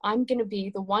 I'm going to be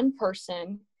the one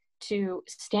person to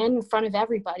stand in front of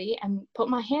everybody and put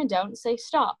my hand out and say,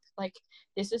 stop, like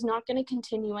this is not going to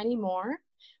continue anymore.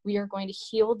 We are going to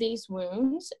heal these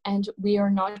wounds, and we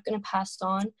are not going to pass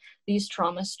on these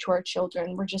traumas to our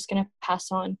children. We're just going to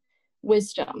pass on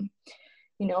wisdom,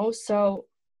 so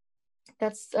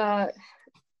that's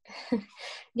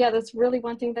yeah, that's really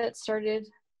one thing that started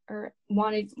or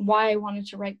wanted why I wanted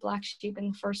to write Black Sheep in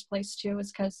the first place too,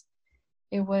 is because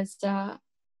it was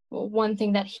one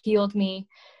thing that healed me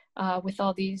with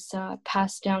all these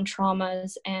passed down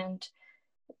traumas. And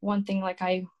one thing, like,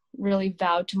 I really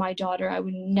vowed to my daughter, I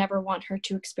would never want her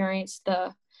to experience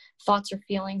the thoughts or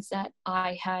feelings that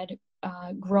I had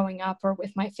growing up or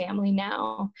with my family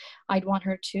now. I'd want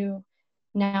her to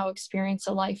now experience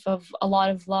a life of a lot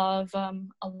of love,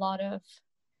 a lot of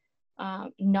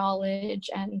knowledge,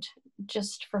 and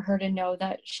just for her to know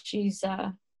that she's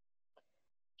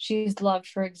loved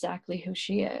for exactly who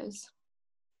she is.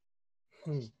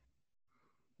 Hmm.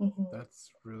 Mm-hmm.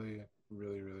 That's really,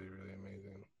 really, really, really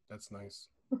amazing. That's nice.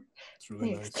 It's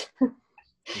really Thanks. nice.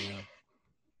 Yeah.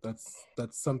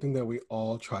 That's something that we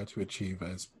all try to achieve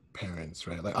as parents,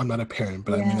 right? Like, I'm not a parent,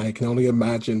 but I mean, Yeah, I can only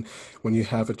imagine when you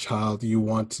have a child, you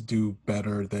want to do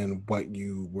better than what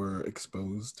you were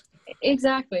exposed.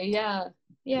 exactly. Yeah,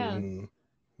 Hmm.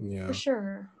 for Yeah.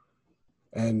 sure.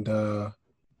 And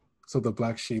so the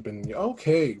black sheep, and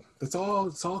okay, it's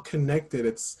all connected.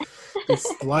 It's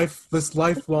this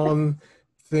lifelong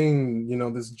thing,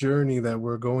 this journey that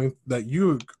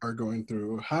you are going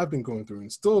through, have been going through,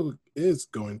 and still is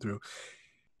going through.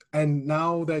 And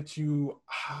now that you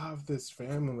have this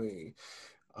family,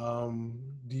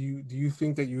 do you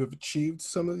think that you have achieved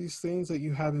some of these things that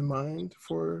you have in mind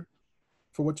for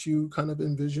what you kind of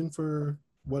envision for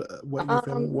what your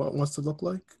family Um, wants to look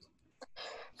like?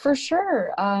 for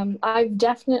sure. I've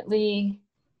definitely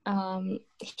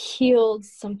healed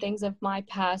some things of my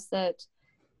past that,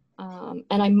 and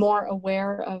I'm more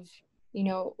aware of,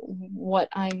 what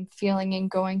I'm feeling and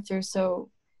going through, so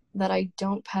that I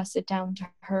don't pass it down to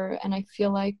her. And I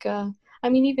feel like, I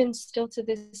mean, even still to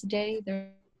this day,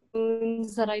 there are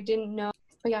wounds that I didn't know.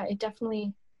 But yeah, it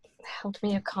definitely helped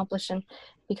me accomplish and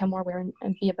become more aware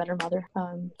and be a better mother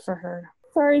for her.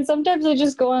 Sorry, sometimes I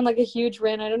just go on like a huge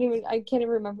rant. I can't even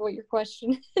remember what your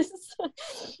question is.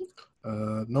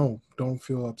 No, don't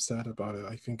feel upset about it.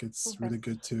 I think it's Okay. really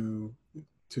good to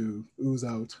ooze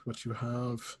out what you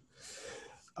have.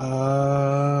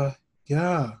 Uh,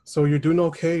 yeah. So you're doing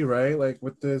okay, right? Like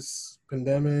with this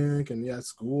pandemic and yeah,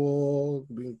 school,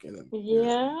 being your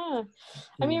Yeah.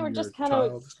 I mean, we're your just kind of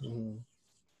child. Mhm.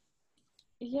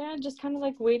 Yeah, just kind of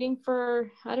like waiting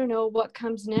for, I don't know, what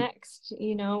comes next,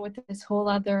 with this whole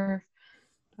other,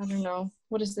 I don't know,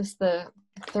 what is this, the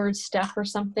third step or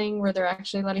something, where they're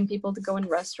actually letting people to go in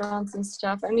restaurants and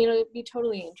stuff. I mean, it'd be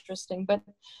totally interesting, but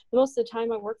most of the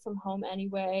time I work from home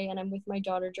anyway, and I'm with my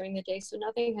daughter during the day, so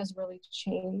nothing has really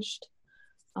changed.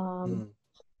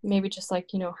 Maybe just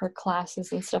like, her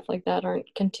classes and stuff like that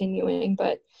aren't continuing,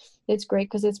 but it's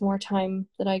great because it's more time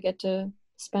that I get to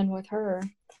spend with her.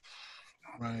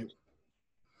 Right.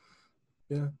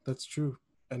 Yeah, that's true.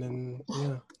 And then,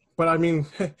 yeah. But I mean,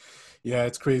 yeah,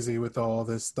 it's crazy with all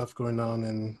this stuff going on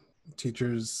and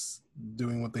teachers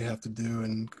doing what they have to do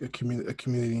and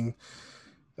accommodating,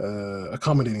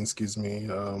 excuse me,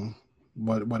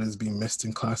 what is being missed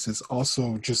in classes.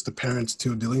 Also, just the parents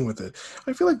too dealing with it.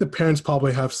 I feel like the parents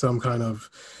probably have some kind of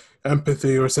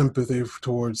empathy or sympathy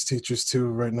towards teachers too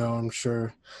right now, I'm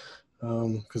sure,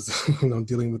 because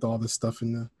dealing with all this stuff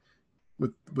in the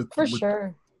For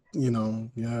sure.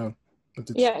 Yeah.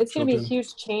 Yeah, it's going to be a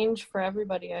huge change for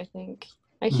everybody, I think.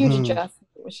 A huge adjustment,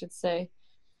 we should say.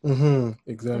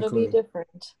 Exactly. It'll be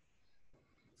different.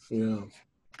 Yeah.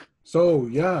 So,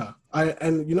 yeah.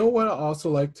 And you know what I also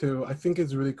like to, I think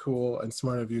it's really cool and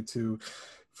smart of you to,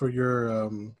 for your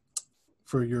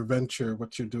venture,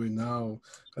 what you're doing now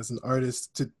as an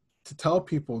artist, to tell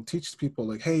people, teach people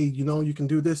like, hey, you can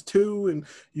do this too, and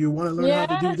you want to learn how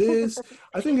to do this.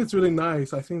 I think it's really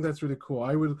nice. I think that's really cool.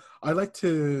 I like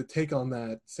to take on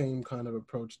that same kind of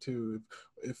approach too,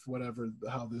 if whatever,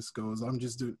 how this goes. I'm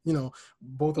just doing,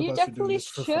 both of us are doing this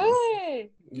for fun.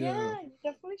 Yeah, you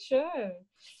definitely should.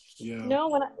 Yeah. No,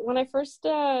 when I first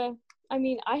I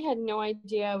had no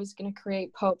idea I was going to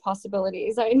create Poet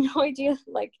Possibilities. I had no idea,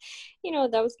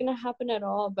 that was going to happen at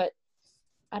all. But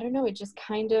I don't know, it just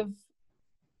kind of,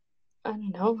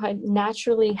 it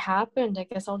naturally happened. I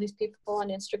guess all these people on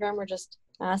Instagram were just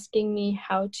asking me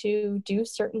how to do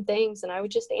certain things, and I would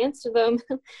just answer them.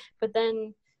 But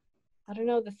then, I don't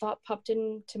know, the thought popped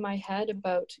into my head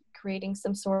about creating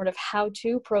some sort of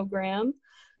how-to program.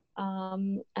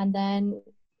 And then,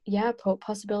 Poet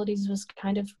Possibilities was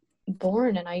kind of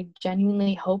born, and I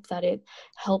genuinely hope that it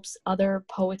helps other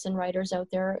poets and writers out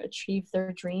there achieve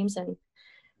their dreams. And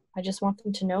I just want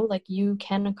them to know, you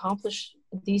can accomplish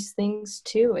these things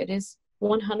too. It is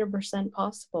 100%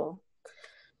 possible.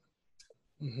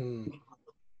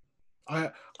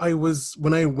 I was,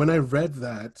 when I read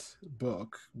that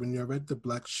book, when you read The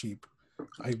Black Sheep,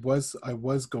 I was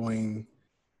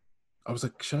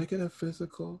like, should I get a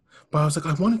physical? But I was like,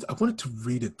 I wanted to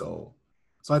read it though,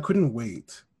 so I couldn't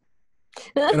wait.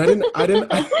 And and I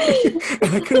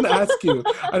couldn't ask you.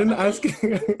 I didn't ask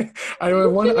you. I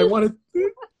wanted.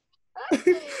 You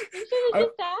should have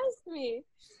just asked me.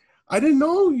 I didn't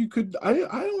know you could. I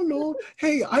don't know.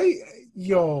 Hey, I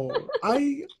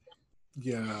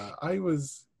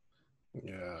was.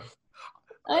 Yeah.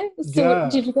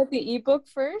 Did you get the ebook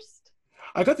first?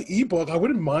 I got the ebook. I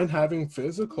wouldn't mind having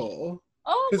physical.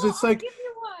 Oh, because it's like. I'll give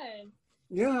you one.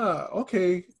 Yeah.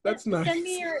 Okay. That's nice. Send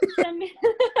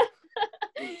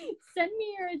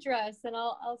me your address, and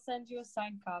I'll send you a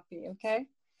signed copy. Okay.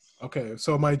 Okay.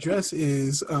 So my address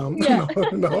is no,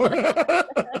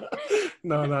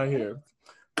 not here.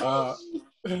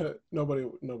 Nobody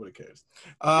cares.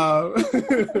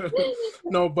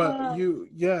 No, but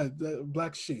the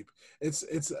Black Sheep.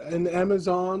 It's in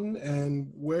Amazon,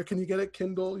 and where can you get it?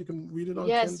 Kindle. You can read it on Kindle.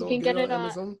 Yes, you can get it on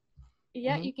Amazon.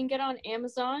 Yeah, you can get it on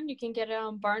Amazon. You can get it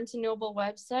on Barnes & Noble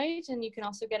website, and you can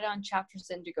also get it on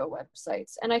Chapters Indigo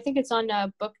websites. And I think it's on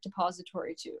Book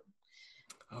Depository too.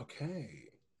 Okay.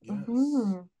 Yes.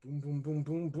 Boom, boom, boom,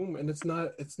 boom, boom. And it's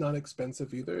not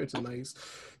expensive either. It's a nice,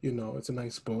 it's a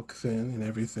nice book, thin and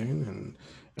everything.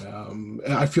 And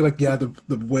I feel like, the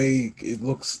way it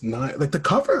looks nice, like the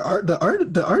cover art, the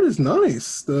art is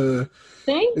nice.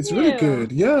 It's really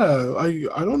good. Yeah.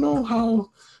 I don't know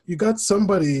how you got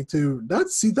somebody to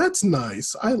that's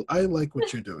nice. I like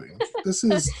what you're doing. This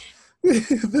is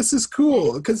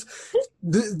cool because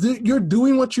you're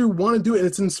doing what you want to do, and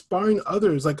it's inspiring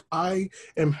others. Like, I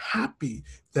am happy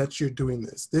that you're doing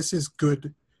this. This is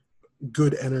good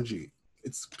energy.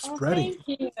 It's spreading.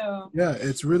 Thank you. Yeah,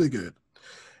 it's really good.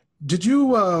 Did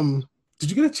you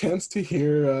get a chance to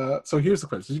hear? So here's the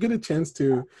question: Did you get a chance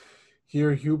to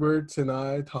hear Hubert and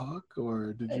I talk,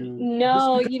 or did you?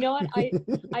 No, you know what?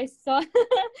 I saw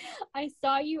I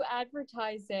saw you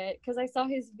advertise it because I saw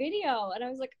his video, and I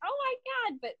was like, oh my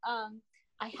god! But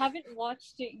I haven't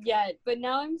watched it yet. But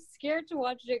now I'm scared to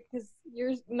watch it because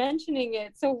you're mentioning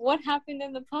it. So what happened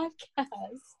in the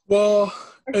podcast? Well,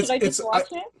 or should I just watch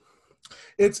it?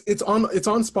 It's on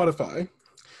Spotify.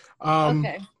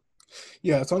 Okay.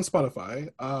 Yeah, it's on Spotify.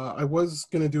 I was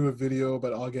gonna do a video,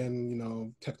 but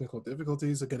again, technical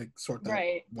difficulties. I gotta sort that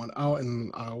Right. one out,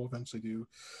 and I'll eventually do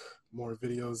more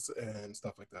videos and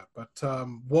stuff like that. But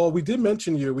well, we did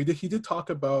mention you. He did talk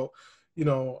about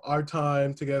our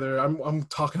time together. I'm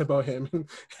talking about him,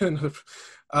 and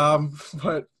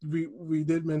but we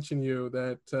did mention you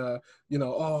that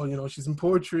she's in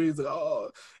poetry. It's like, oh,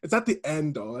 it's at the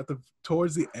end though.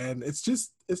 Towards the end, it's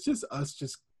just us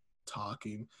just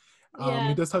talking. He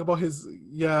Yeah. does talk about his,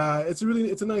 yeah, it's a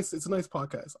nice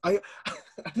podcast. I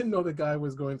didn't know the guy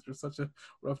was going through such a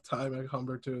rough time at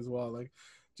Humberto as well, like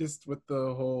just with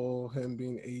the whole him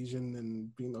being Asian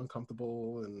and being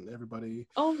uncomfortable and everybody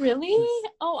Oh, really?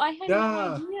 just, Oh, I had no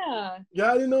yeah, idea. yeah,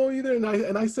 I didn't know either,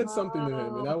 and I said something to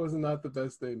him, and that Wow. was not the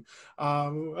best thing.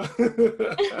 Um,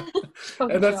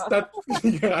 and that's Jojo. that.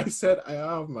 Yeah, I said,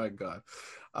 oh my god,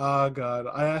 oh god,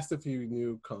 I asked if you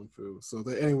knew kung fu. So,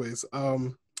 anyways,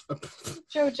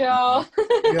 Jojo.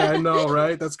 yeah, I know,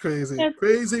 right? That's crazy, That's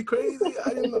crazy, crazy.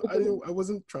 I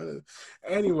wasn't trying to.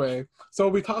 Anyway, so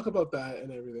we talk about that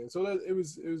and everything. So it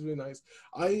was really nice.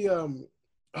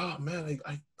 Oh man,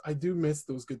 I do miss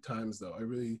those good times though. I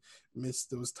really miss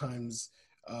those times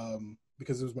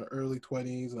because it was my early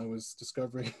 20s and I was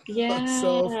discovering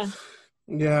myself. yeah.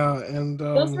 Yeah, and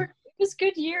It was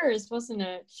good years, wasn't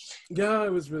it? yeah,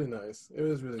 it was really nice. It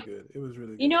was really good. It was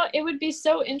really You good. know, it would be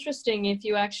so interesting if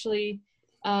you actually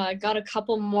got a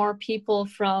couple more people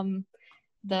from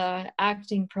the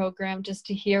acting program just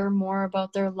to hear more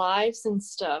about their lives and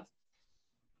stuff.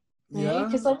 Right? Yeah,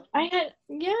 Because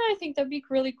I think that'd be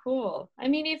really cool. I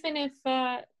mean, even if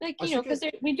I should because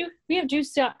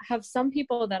get. have some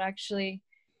people that actually,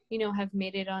 have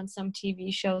made it on some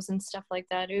TV shows and stuff like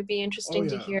that. It would be Oh interesting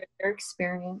to yeah. hear their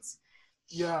experience.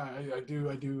 Yeah, I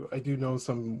do know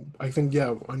some. I think,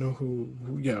 yeah, I know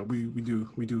yeah, we do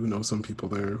know some people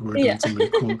there who are Yeah. doing some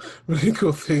really cool really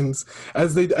cool things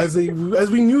as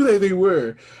we knew they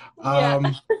were. Yeah.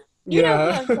 Um, You know who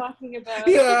yeah, I'm talking about.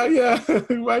 yeah.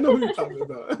 I know who you're talking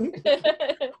about.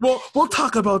 Well, we'll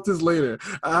talk about this later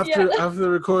Yeah. after the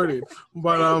recording.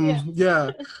 But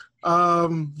Yeah.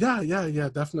 yeah, yeah,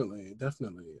 definitely.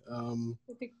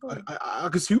 It'd be cool.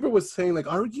 Because Hubert was saying like,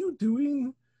 are you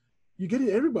doing? You're getting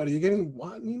everybody. You're getting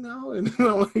Watney now, and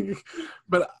I'm like,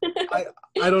 but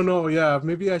I don't know. Yeah,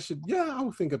 maybe I should. Yeah,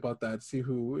 I'll think about that. See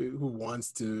who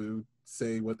wants to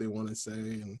say what they want to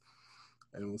say, and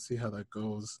we'll see how that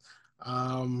goes.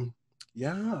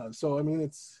 Yeah. So I mean,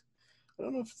 I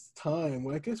don't know if it's time.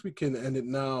 Well, I guess we can end it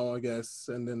now. I guess,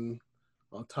 and then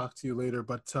I'll talk to you later.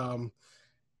 But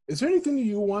is there anything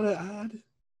you want to add?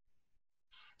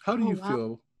 How do Oh you wow.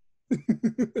 feel?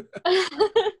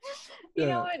 You know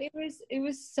Yeah. what? It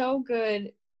was so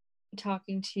good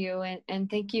talking to you, and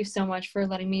thank you so much for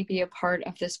letting me be a part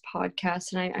of this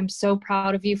podcast. And I'm so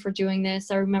proud of you for doing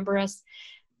this. I remember us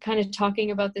kind of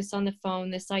talking about this on the phone,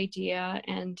 this idea,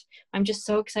 and I'm just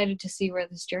so excited to see where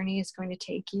this journey is going to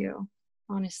take you,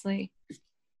 honestly.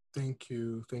 Thank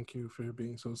you for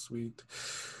being so sweet.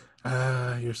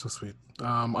 You're so sweet.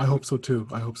 I hope so too.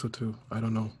 I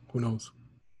don't know. Who knows?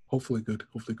 Hopefully good.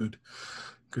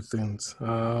 Good things.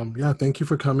 Yeah, thank you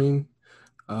for coming.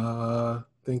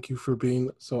 Thank you for being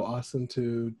so awesome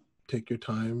to take your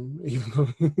time, even though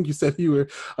you said you were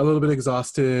a little bit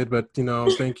exhausted, but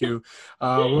thank you.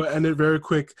 We'll end it very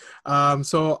quick.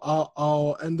 So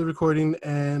I'll end the recording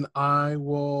and I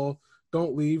will.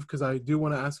 Don't leave because I do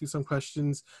want to ask you some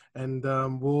questions, and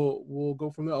we'll go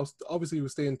from there. Obviously we'll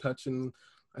stay in touch and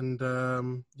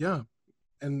yeah,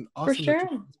 and For awesome that you sure.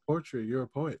 poetry. You're a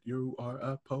poet. You are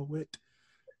a poet.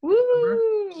 Remember?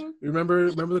 Woo!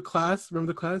 Remember the class?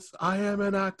 Remember the class? I am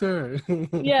an actor.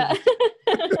 Yeah.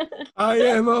 I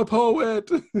am a poet.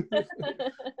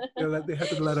 They had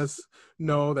to let us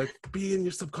know that be in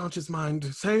your subconscious mind.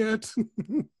 Say it.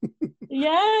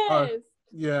 Yes.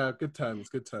 Yeah, good times.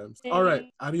 All right.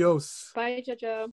 Thanks. Adios. Bye, Jojo.